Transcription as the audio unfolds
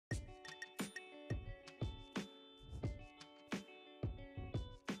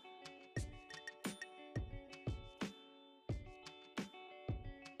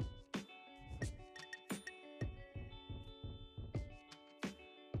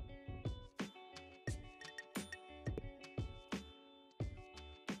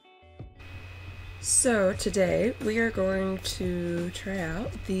So today we are going to try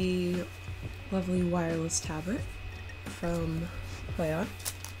out the lovely wireless tablet from Huion.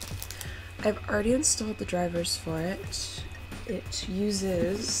 I've already installed the drivers for it. It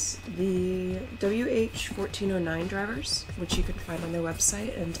uses the WH1409 drivers, which you can find on their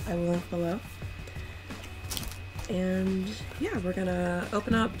website, and I will link below. And yeah, we're gonna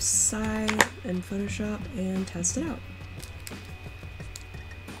open up Sci and Photoshop and test it out.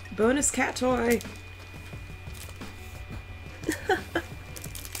 Bonus cat toy!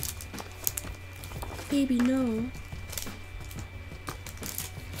 Baby, no.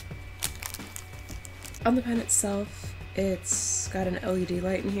 On the pen itself, it's got an LED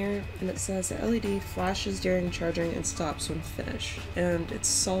light in here, and it says the LED flashes during charging and stops when finished. And it's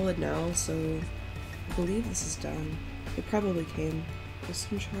solid now, so I believe this is done. It probably came with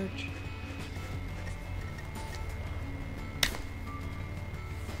some charge.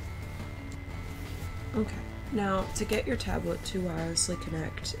 Okay, now to get your tablet to wirelessly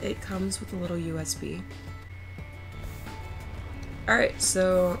connect, it comes with a little USB. Alright,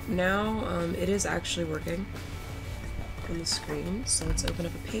 so now it is actually working on the screen, so let's open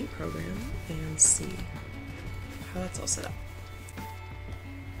up a paint program and see how that's all set up.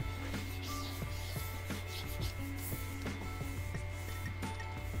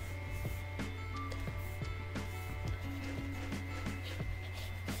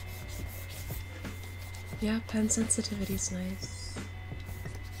 Yeah, pen sensitivity's nice.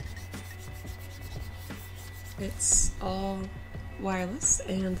 It's all wireless,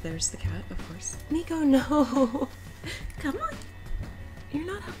 and there's the cat, of course. Nico, no! Come on! You're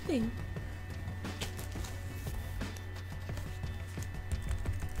not helping.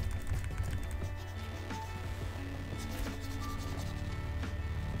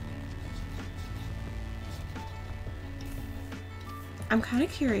 I'm kind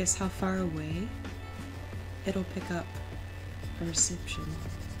of curious how far away it'll pick up a reception.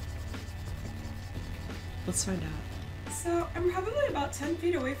 Let's find out. So I'm probably about 10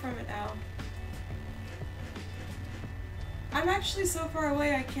 feet away from it now. I'm actually so far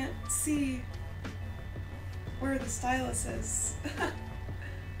away I can't see where the stylus is.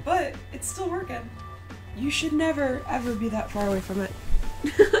 But it's still working. You should never ever be that far away from it.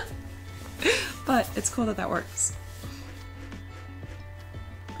 But it's cool that that works.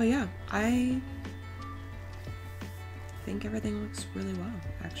 But yeah, I think everything looks really well,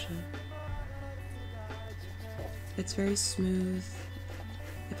 actually. It's very smooth.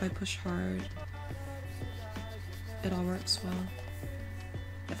 If I push hard, it all works well.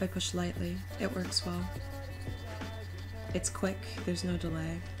 If I push lightly, it works well. It's quick, there's no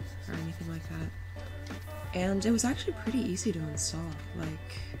delay or anything like that. And it was actually pretty easy to install.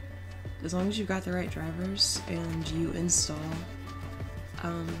 Like, as long as you've got the right drivers and you install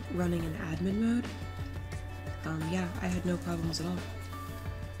running in admin mode, yeah, I had no problems at all.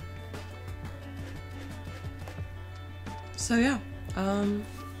 So yeah,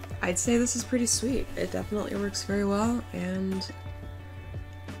 I'd say this is pretty sweet. It definitely works very well, and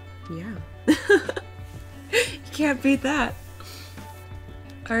yeah. You can't beat that.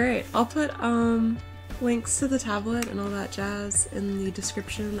 Alright, I'll put links to the tablet and all that jazz in the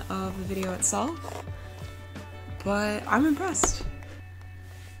description of the video itself, but I'm impressed.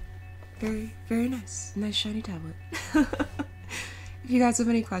 Very, very nice. Nice shiny tablet. If you guys have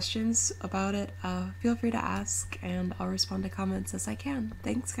any questions about it, feel free to ask, and I'll respond to comments as I can.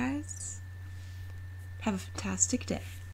 Thanks, guys. Have a fantastic day.